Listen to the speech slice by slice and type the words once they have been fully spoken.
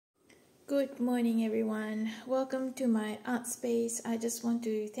Good morning, everyone. Welcome to my art space. I just want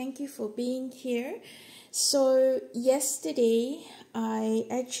to thank you for being here. So yesterday, I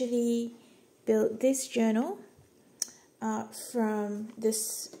actually built this journal from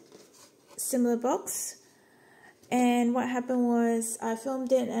this similar box. And what happened was I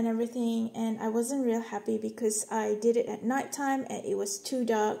filmed it and everything, and I wasn't real happy because I did it at nighttime and it was too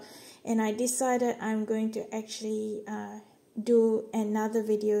dark. And I decided I'm going to actually do another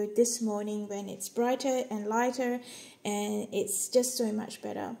video this morning when it's brighter and lighter, and it's just so much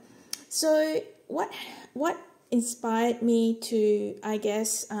better. So what inspired me to, I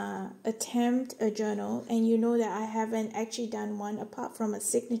guess, attempt a journal, and you know that I haven't actually done one apart from a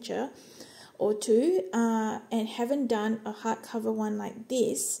signature or two, and haven't done a hardcover one like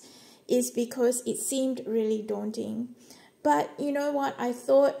this, is because it seemed really daunting. But you know what, I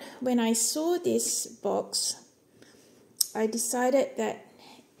thought when I saw this box, I decided that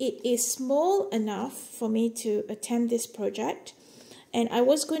it is small enough for me to attempt this project, and I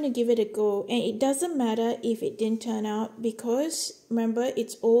was going to give it a go. And it doesn't matter if it didn't turn out, because remember,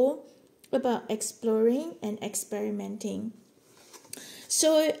 it's all about exploring and experimenting.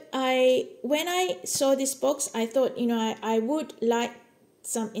 So when I saw this box, I thought, I would like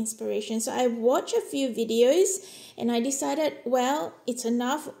some inspiration. So I watched a few videos and I decided, well, it's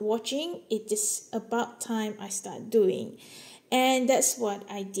enough watching. It is about time I start doing. And that's what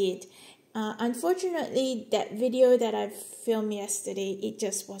I did. Unfortunately, that video that I filmed yesterday, it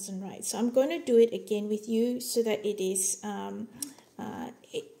just wasn't right. So I'm going to do it again with you so that it is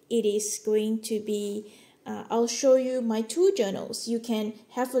going to be, I'll show you my two journals. You can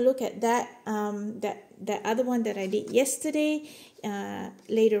have a look at that that other one that I did yesterday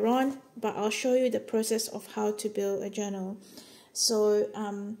later on, but I'll show you the process of how to build a journal. So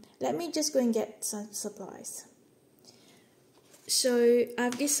let me just go and get some supplies. So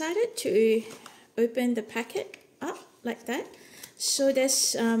I've decided to open the packet up like that. So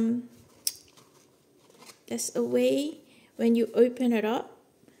there's a way when you open it up,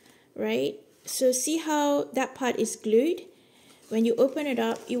 right? So see how that part is glued? When you open it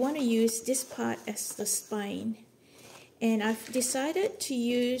up, you want to use this part as the spine. And I've decided to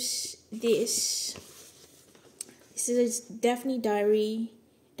use this. This is Daphne's diary.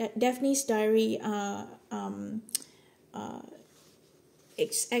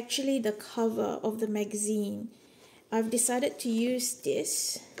 It's actually the cover of the magazine. I've decided to use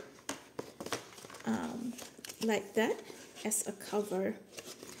this like that as a cover.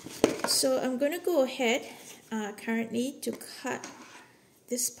 So I'm going to go ahead currently to cut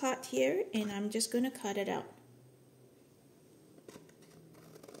this part here, and I'm just going to cut it out.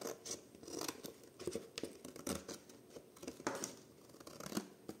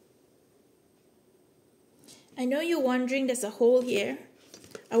 I know you're wondering there's a hole here.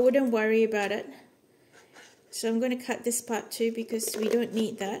 I wouldn't worry about it. So I'm going to cut this part too because we don't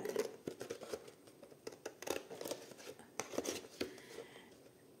need that.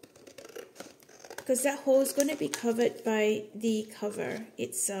 Because that hole is going to be covered by the cover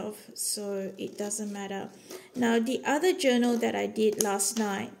itself, so it doesn't matter. Now, the other journal that I did last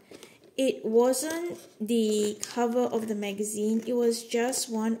night, it wasn't the cover of the magazine, it was just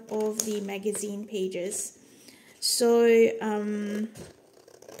one of the magazine pages. So,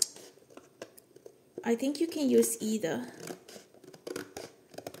 I think you can use either.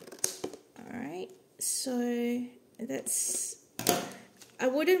 Alright, so that's... I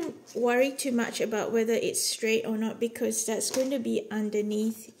wouldn't worry too much about whether it's straight or not, because that's going to be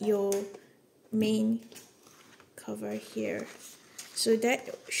underneath your main cover here. So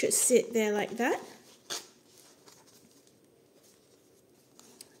that should sit there like that.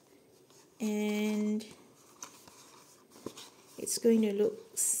 And it's going to look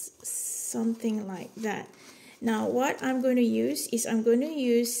something like that. Now what I'm going to use is I'm going to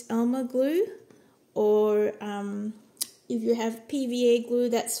use Elmer glue, or if you have PVA glue,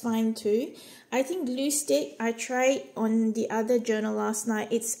 that's fine too. I think glue stick, I tried on the other journal last night.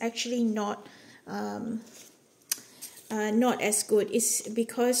 It's actually not as good. It's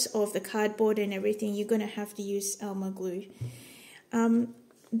because of the cardboard and everything. You're going to have to use Elmer glue.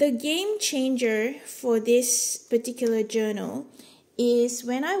 The game changer for this particular journal is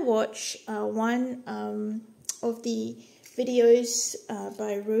when I watch one of the videos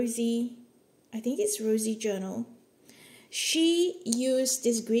by Rosie, I think it's Rosie Journal. She used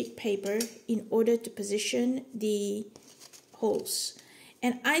this grid paper in order to position the holes.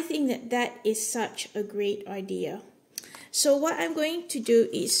 And I think that that is such a great idea. So what I'm going to do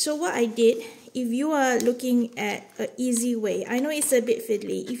is, so what I did, if you are looking at an easy way, I know it's a bit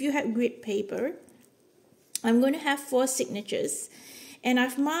fiddly. If you have grid paper, I'm going to have 4 signatures. And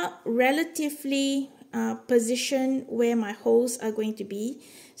I've marked relatively position where my holes are going to be,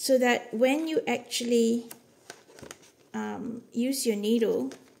 so that when you actually use your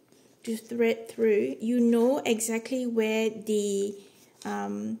needle to thread through, you know exactly where the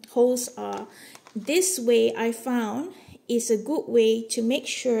holes are. This way, I found, is a good way to make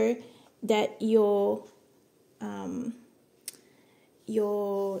sure that your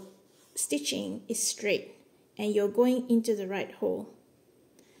stitching is straight and you're going into the right hole.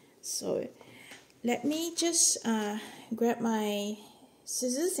 So let me just grab my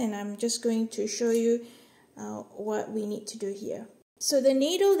scissors, and I'm just going to show you what we need to do here. So the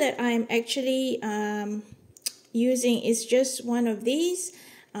needle that I'm actually using is just one of these.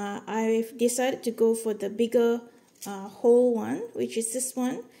 I've decided to go for the bigger hole one, which is this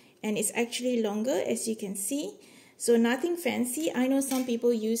one, and it's actually longer, as you can see. So nothing fancy. I know some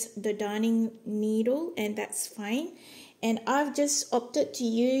people use the darning needle, and that's fine. And I've just opted to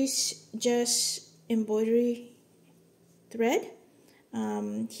use just embroidery thread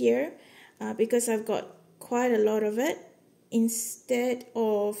here because I've got quite a lot of it, instead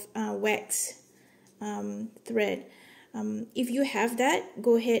of wax thread. If you have that,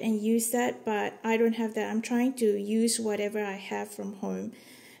 go ahead and use that, but I don't have that. I'm trying to use whatever I have from home.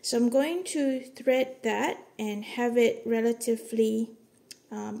 So I'm going to thread that and have it relatively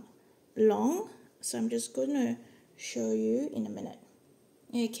long. So I'm just going to show you in a minute.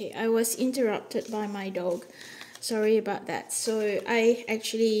 Okay, I was interrupted by my dog. Sorry about that. So I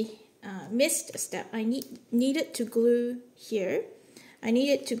actually missed a step. I needed to glue here. I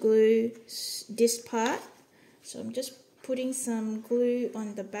needed to glue this part. So I'm just putting some glue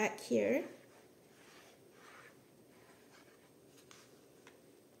on the back here.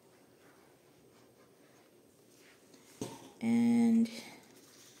 And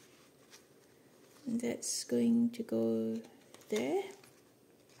that's going to go there.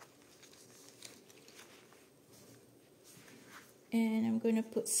 And I'm going to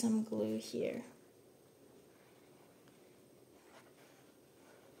put some glue here.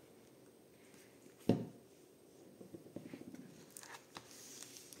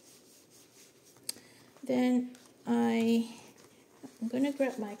 Then I'm going to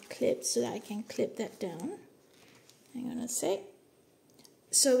grab my clip so that I can clip that down. Hang on a sec.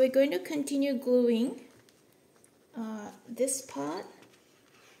 So we're going to continue gluing this part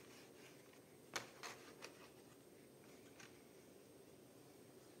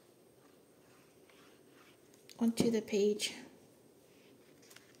onto the page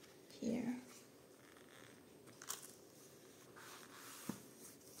here.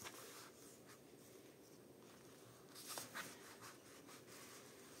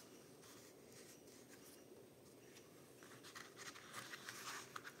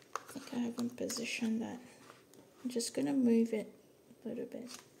 I think I haven't positioned that. I'm just going to move it a little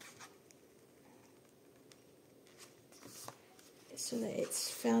bit so that it's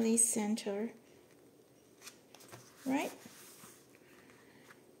fairly center, right?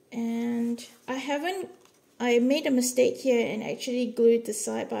 And I made a mistake here and actually glued the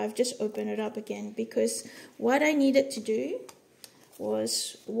side, but I've just opened it up again, because what I needed to do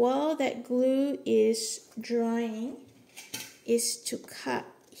was, while that glue is drying, is to cut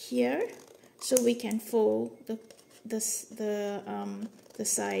here so we can fold the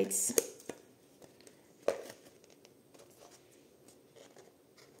sides.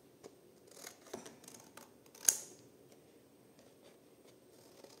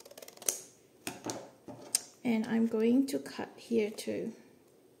 And I'm going to cut here too.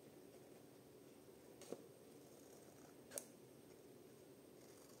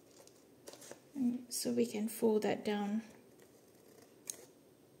 And so we can fold that down.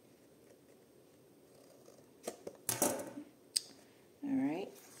 Alright.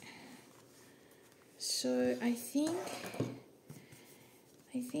 So I think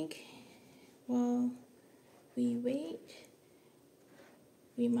while we wait,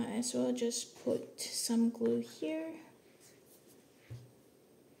 we might as well just put some glue here.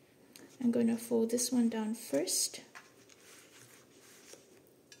 I'm going to fold this one down first.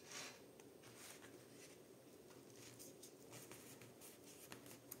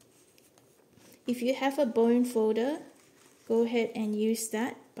 If you have a bone folder, go ahead and use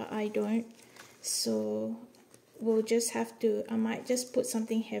that, but I don't. So we'll just have to, I might just put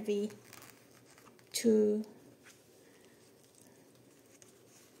something heavy to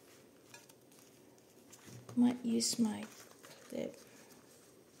might use my clip.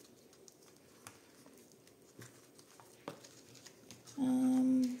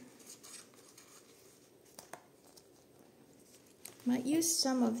 Might use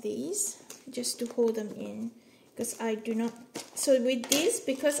some of these just to hold them in because I do not. So with this,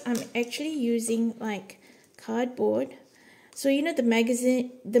 because I'm actually using like cardboard, so you know the magazine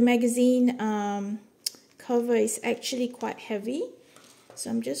cover is actually quite heavy. So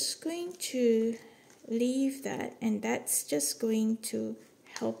I'm just going to leave that, and that's just going to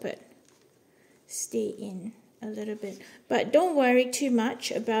help it stay in a little bit. But don't worry too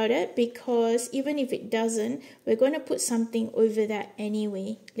much about it, because even if it doesn't, we're going to put something over that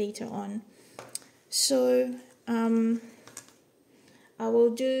anyway later on. So I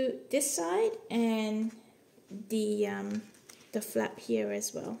will do this side and the flap here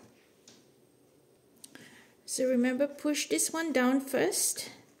as well. So remember, push this one down first.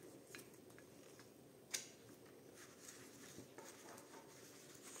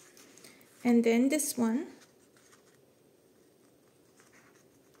 And then this one.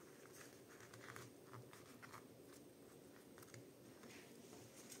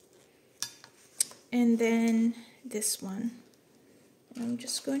 And then this one. And I'm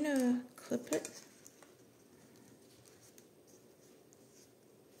just going to clip it.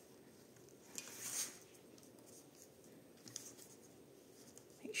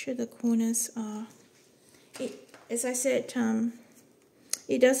 Make sure the corners are, as I said,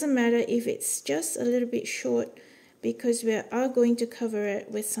 it doesn't matter if it's just a little bit short, because we are going to cover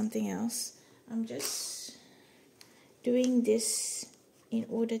it with something else. I'm just doing this in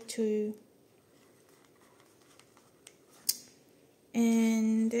order to,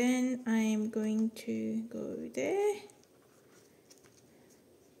 and then I'm going to go there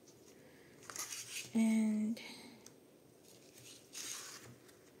and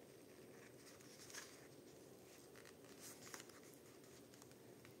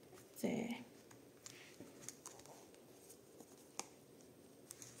there.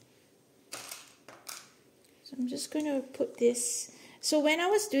 So I'm just going to put this. So when I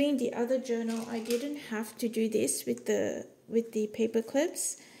was doing the other journal, I didn't have to do this with the paper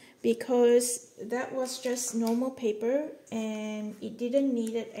clips, because that was just normal paper and it didn't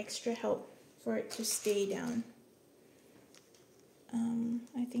need extra help for it to stay down.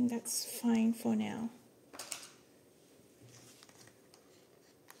 I think that's fine for now.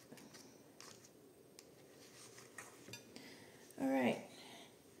 All right.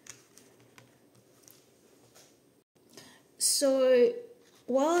 So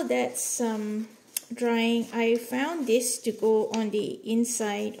while that's drying, I found this to go on the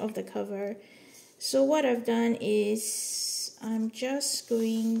inside of the cover. So what I've done is I'm just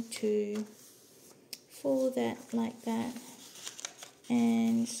going to fold that like that,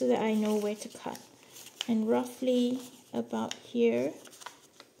 and so that I know where to cut, and roughly about here.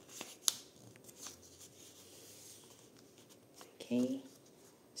 Okay,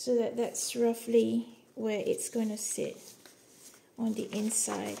 so that's roughly where it's going to sit on the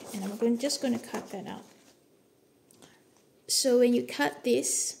inside, and I'm just going to cut that out. So when you cut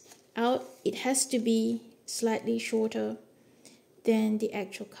this out, it has to be slightly shorter than the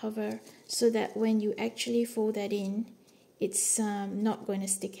actual cover, so that when you actually fold that in, it's not going to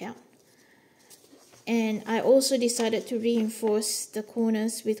stick out. And I also decided to reinforce the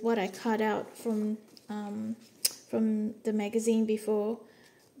corners with what I cut out from the magazine before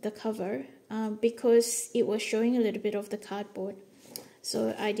the cover, because it was showing a little bit of the cardboard.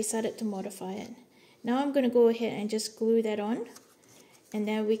 So I decided to modify it. Now I'm going to go ahead and just glue that on, and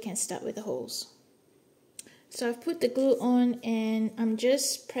then we can start with the holes. So I've put the glue on, and I'm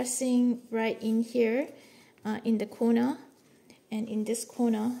just pressing right in here in the corner and in this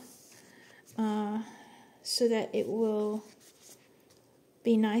corner, so that it will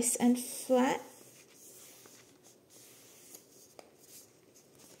be nice and flat.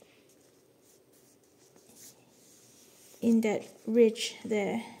 In that ridge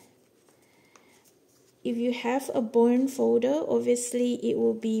there. If you have a bone folder, obviously it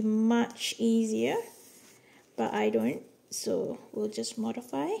will be much easier, but I don't, so we'll just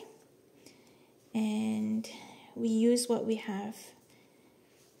modify and we use what we have.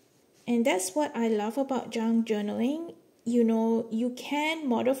 And that's what I love about junk journaling. You know, you can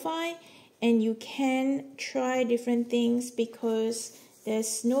modify and you can try different things, because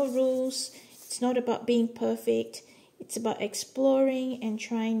there's no rules. It's not about being perfect. It's about exploring and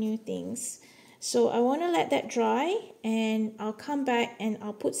trying new things. So I want to let that dry, and I'll come back and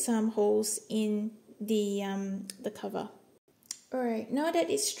I'll put some holes in the cover. Alright, now that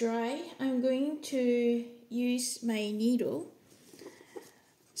it's dry, I'm going to use my needle.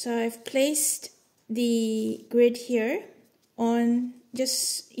 So I've placed the grid here on,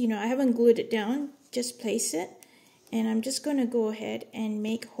 just, you know, I haven't glued it down, just place it. And I'm just going to go ahead and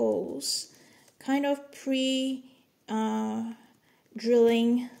make holes, kind of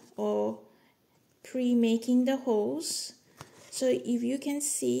drilling or pre-making the holes. So if you can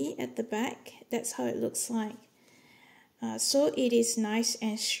see at the back, that's how it looks like. So it is nice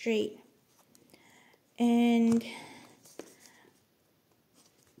and straight. And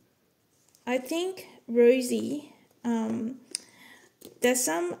I think Rosie, there's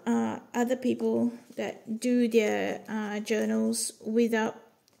some other people that do their journals without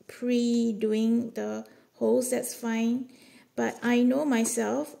pre-doing the holes. That's fine. But I know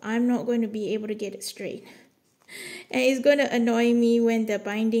myself, I'm not going to be able to get it straight. And it's going to annoy me when the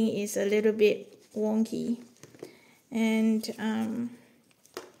binding is a little bit wonky. And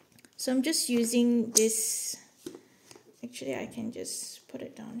so I'm just using this. Actually, I can just put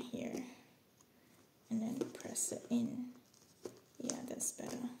it down here and then press it in. Yeah, that's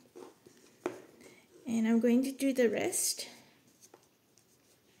better. And I'm going to do the rest.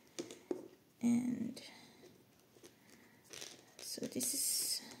 And so this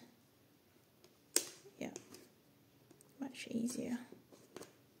is, yeah, much easier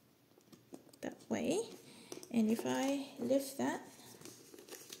that way. And if I lift that,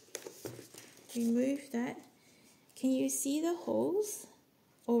 remove that, can you see the holes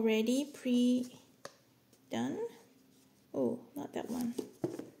already pre-done? Oh, not that one.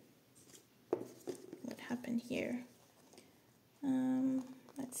 What happened here?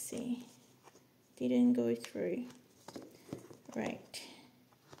 Let's see. Didn't go through. Right.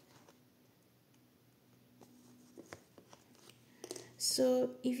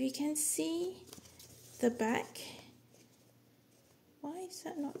 So if you can see the back, why is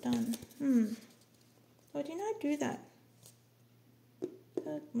that not done? Why didn't I do that?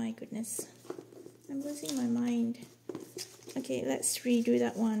 Oh my goodness, I'm losing my mind. Okay, let's redo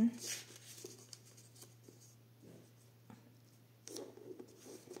that one.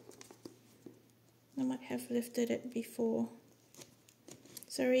 I might have lifted it before.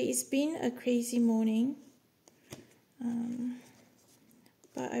 Sorry, it's been a crazy morning.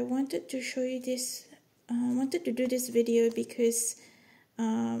 But I wanted to show you this. I wanted to do this video because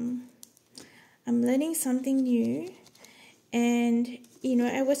I'm learning something new. And, you know,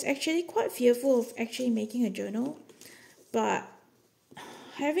 I was actually quite fearful of actually making a journal. But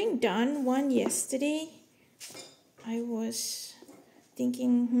having done one yesterday, I was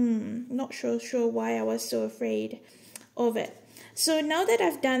thinking, not sure why I was so afraid of it. So now that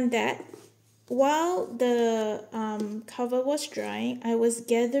I've done that, while the cover was drying, I was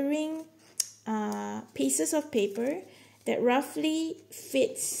gathering pieces of paper that roughly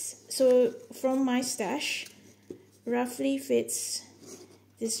fits, so from my stash, roughly fits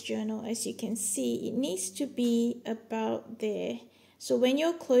this journal. As you can see, it needs to be about there. So when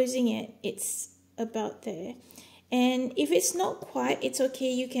you're closing it, it's about there. And if it's not quite, it's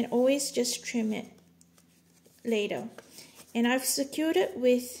okay. You can always just trim it later. And I've secured it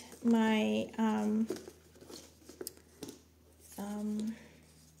with my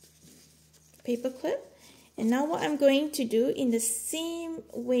paper clip. And now what I'm going to do in the same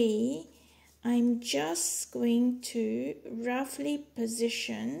way, I'm just going to roughly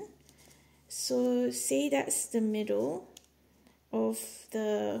position. So say that's the middle of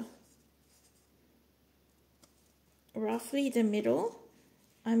the, roughly the middle.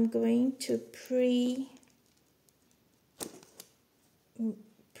 I'm going to pre-make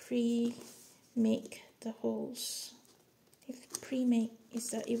the holes. If pre-make, is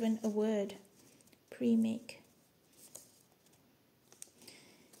that even a word? Pre-make.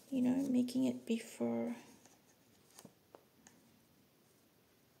 You know, making it before.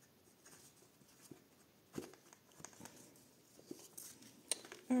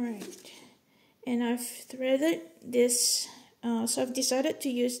 Alright, and I've threaded this, so I've decided to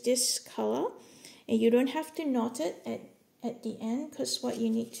use this color, and you don't have to knot it at the end, because what you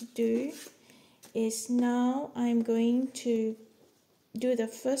need to do is now I'm going to do the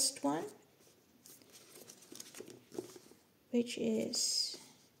first one, which is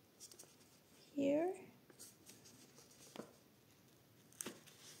here.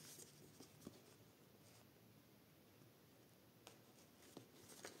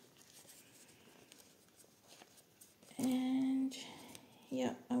 And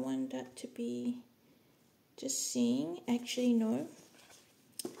yeah, I want that to be just seeing. Actually, no,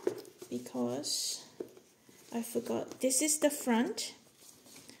 because I forgot. This is the front,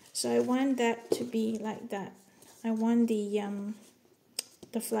 so I want that to be like that. I want the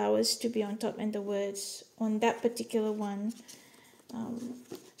flowers to be on top and the words on that particular one.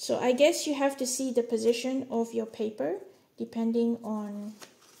 So I guess you have to see the position of your paper depending on.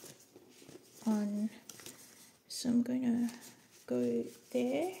 So I'm going to go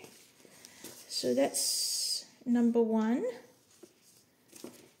there. So that's number one.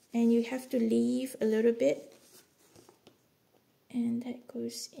 and you have to leave a little bit, and that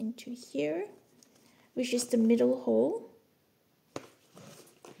goes into here, which is the middle hole.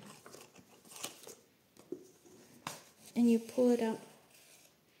 And you pull it up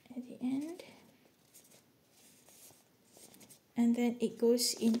at the end, and then it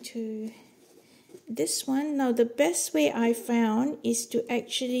goes into this one. Now the best way I found is to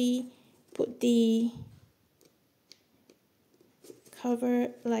actually put the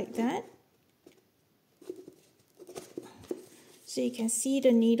cover like that, so you can see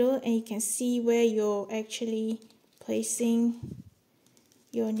the needle and you can see where you're actually placing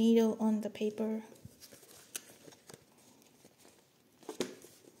your needle on the paper.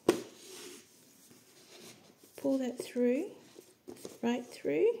 Pull that through, right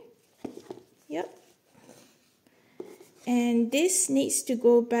through, yep. And this needs to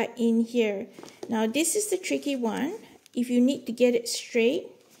go back in here. Now this is the tricky one. If you need to get it straight,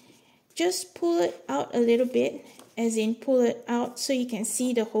 just pull it out a little bit, as in pull it out so you can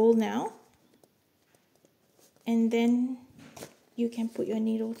see the hole now. And then you can put your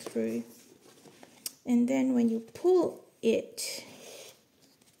needle through. And then when you pull it,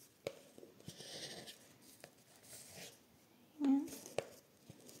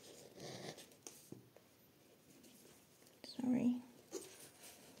 sorry.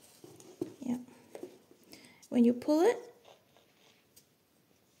 Yeah. When you pull it,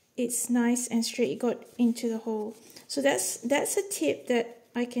 it's nice and straight. It got into the hole. So that's a tip that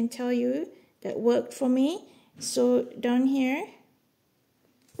I can tell you that worked for me. So down here,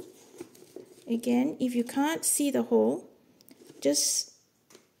 again, if you can't see the hole, just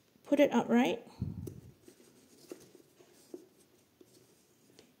put it upright.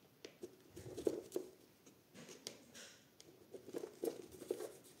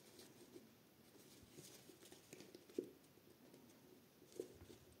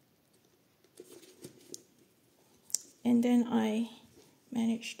 And then I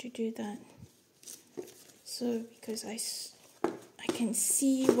managed to do that. So because I can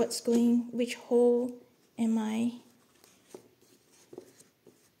see what's going, which hole am I.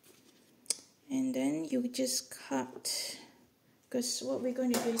 And then you just cut, because what we're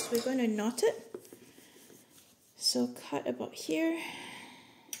going to do is we're going to knot it. So cut about here.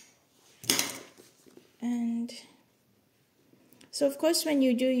 And so of course when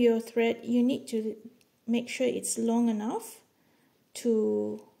you do your thread, you need to make sure it's long enough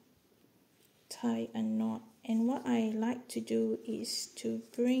to tie a knot. And what I like to do is to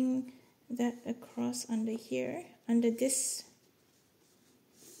bring that across under here, under this.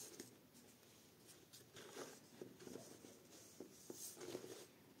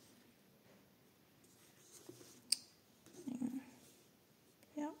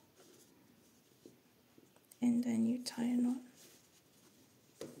 Yeah. And then you tie a knot.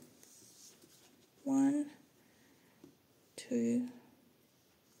 1, 2,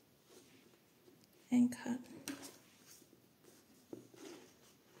 and cut.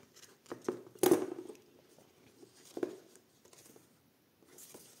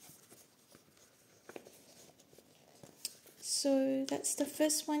 So that's the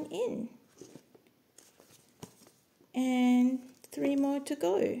first one in. And 3 more to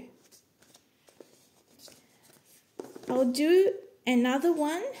go. I'll do another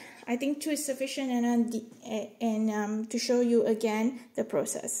one. I think 2 is sufficient, and to show you again the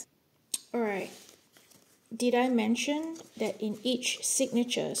process. Alright, did I mention that in each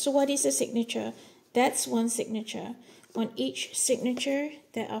signature, so what is a signature? That's one signature. On each signature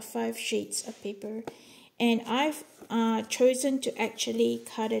there are 5 sheets of paper, and I've chosen to actually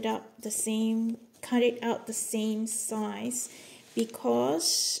cut it out the same size,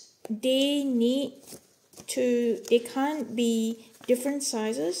 because they can't be different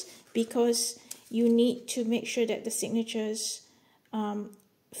sizes, because you need to make sure that the signatures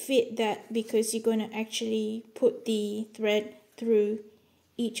fit that, because you're going to actually put the thread through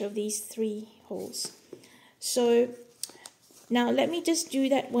each of these 3 holes. So now let me just do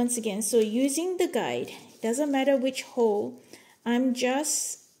that once again. So using the guide, doesn't matter which hole, I'm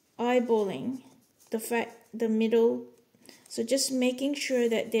just eyeballing the middle. So just making sure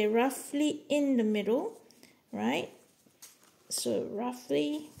that they're roughly in the middle, right? So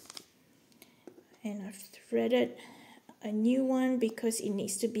roughly, and I've threaded a new one because it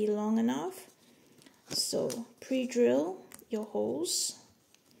needs to be long enough. So pre-drill your holes,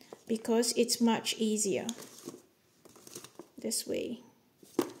 because it's much easier this way.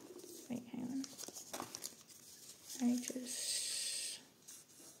 Wait, hang on.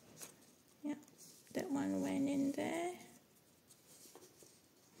 Yeah, that one went in there.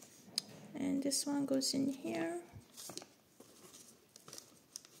 And this one goes in here.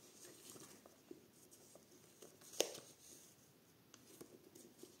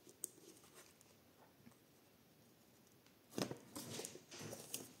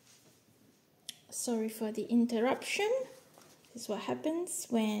 Sorry for the interruption. This is what happens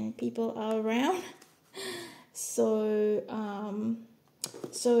when people are around. So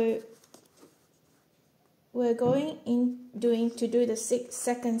we're going to do the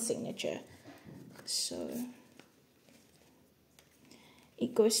second signature. So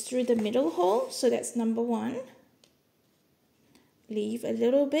it goes through the middle hole, so that's number 1. Leave a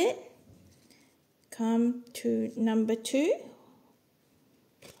little bit, come to number 2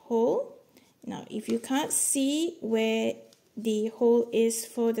 hole. Now if you can't see where the hole is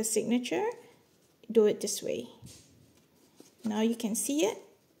for the signature, do it this way. Now you can see it.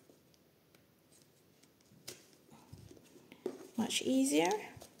 Much easier,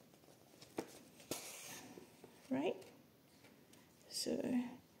 right? So,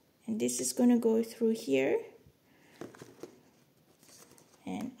 and this is going to go through here,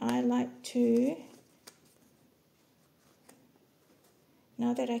 and I like to,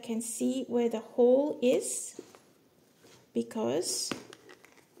 now that I can see where the hole is, because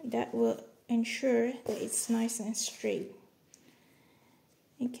that will ensure that it's nice and straight.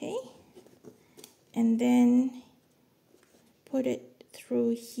 Okay, and then put it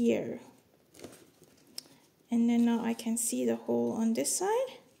through here, and then now I can see the hole on this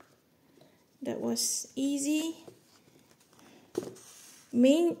side. That was easy.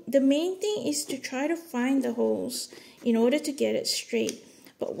 The main thing is to try to find the holes in order to get it straight.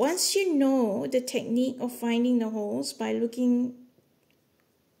 But once you know the technique of finding the holes by looking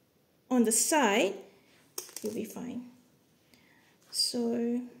on the side, you'll be fine.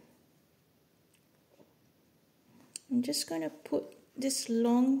 So I'm just going to put this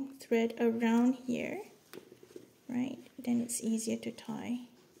long thread around here, right? Then it's easier to tie.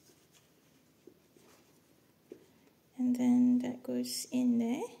 And then that goes in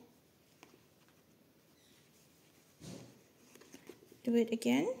there. Do it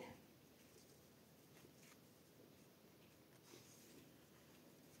again.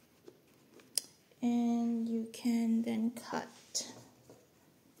 And you can then cut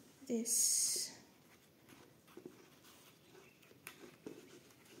this.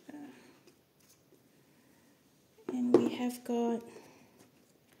 And we have got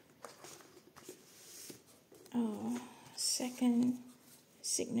our second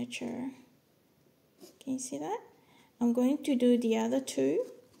signature. Can you see that? I'm going to do the other 2,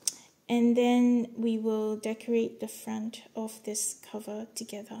 and then we will decorate the front of this cover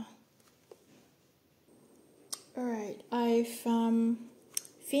together. Alright, I've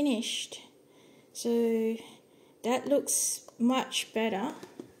finished. So that looks much better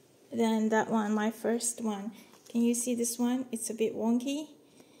than that one, my first one. Can you see this one? It's a bit wonky.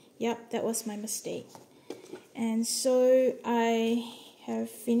 Yep, that was my mistake. And so I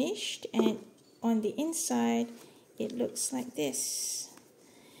have finished, and on the inside it looks like this.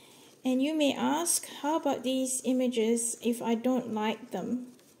 And you may ask, how about these images if I don't like them?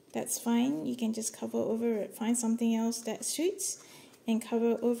 That's fine. You can just cover over it. Find something else that suits and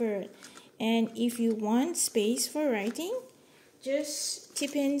cover over it. And if you want space for writing, just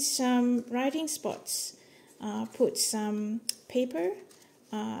tip in some writing spots. Put some paper,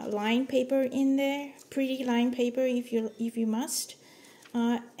 line paper in there, pretty line paper if you must.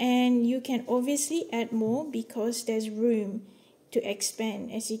 And you can obviously add more because there's room to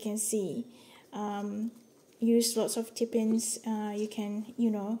expand, as you can see. Use lots of tip-ins. You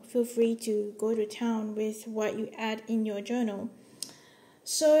can, feel free to go to town with what you add in your journal.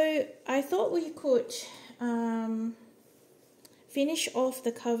 So I thought we could finish off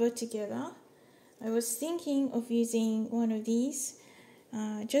the cover together. I was thinking of using one of these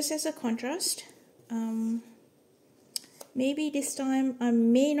just as a contrast. Maybe this time I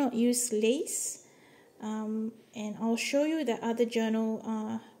may not use lace, and I'll show you the other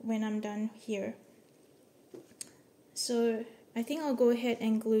journal when I'm done here. So I think I'll go ahead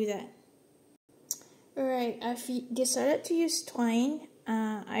and glue that. Alright, I've decided to use twine.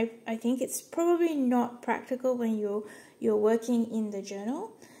 I think it's probably not practical when you're working in the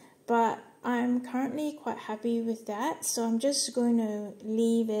journal, but I'm currently quite happy with that, so I'm just going to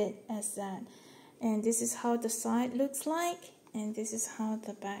leave it as that. And this is how the side looks like, and this is how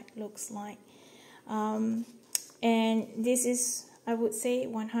the back looks like. And this is, I would say,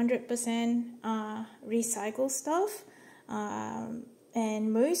 100% recycled stuff.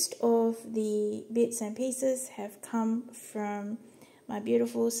 And most of the bits and pieces have come from my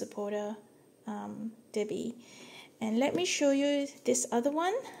beautiful supporter, Debbie. And let me show you this other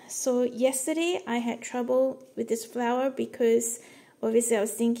one. So yesterday I had trouble with this flower because obviously I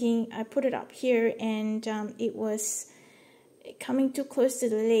was thinking, I put it up here and it was coming too close to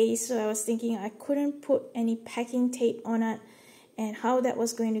the lace, so I was thinking I couldn't put any packing tape on it, and how that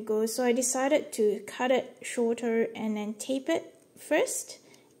was going to go. So I decided to cut it shorter and then tape it first,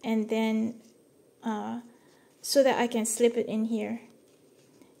 and then so that I can slip it in here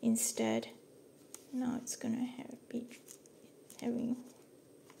instead. Now it's gonna be having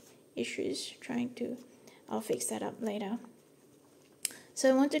issues trying to, I'll fix that up later. So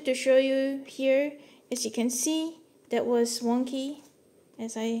I wanted to show you here, as you can see, that was wonky,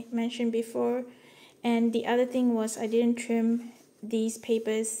 as I mentioned before. And the other thing was I didn't trim these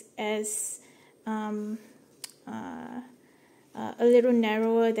papers as a little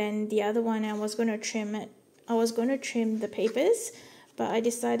narrower than the other one. I was going to trim it. I was going to trim the papers, but I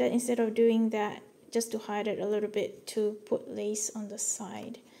decided instead of doing that, just to hide it a little bit, to put lace on the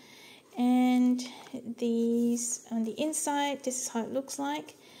side. And these on the inside, this is how it looks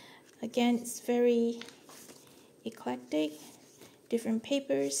like. Again, it's very eclectic, different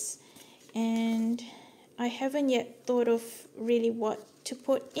papers, and I haven't yet thought of really what to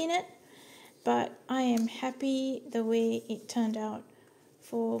put in it, but I am happy the way it turned out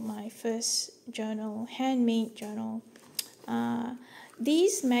for my first journal, handmade journal.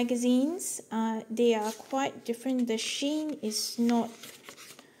 These magazines, they are quite different. The sheen is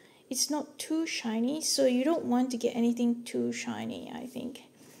it's not too shiny, so you don't want to get anything too shiny, I think.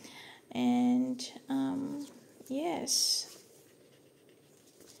 And yes,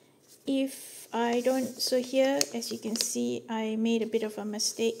 if I don't, so here, as you can see, I made a bit of a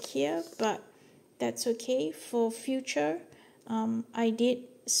mistake here, but that's okay. For future, I did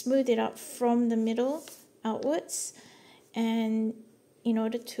smooth it out from the middle outwards, and in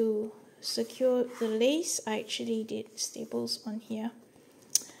order to secure the lace, I actually did staples on here.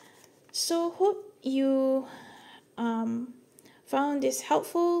 So hope you found this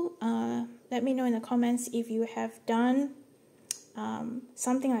helpful. Let me know in the comments if you have done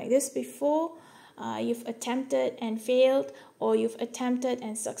something like this before. You've attempted and failed, or you've attempted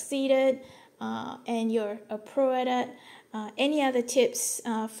and succeeded, and you're a pro at it. Any other tips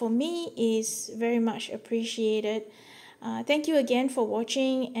for me is very much appreciated. Thank you again for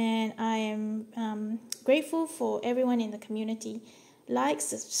watching, and I am grateful for everyone in the community. Like,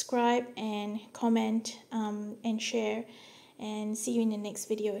 subscribe, and comment, and share, and see you in the next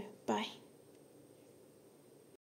video. Bye.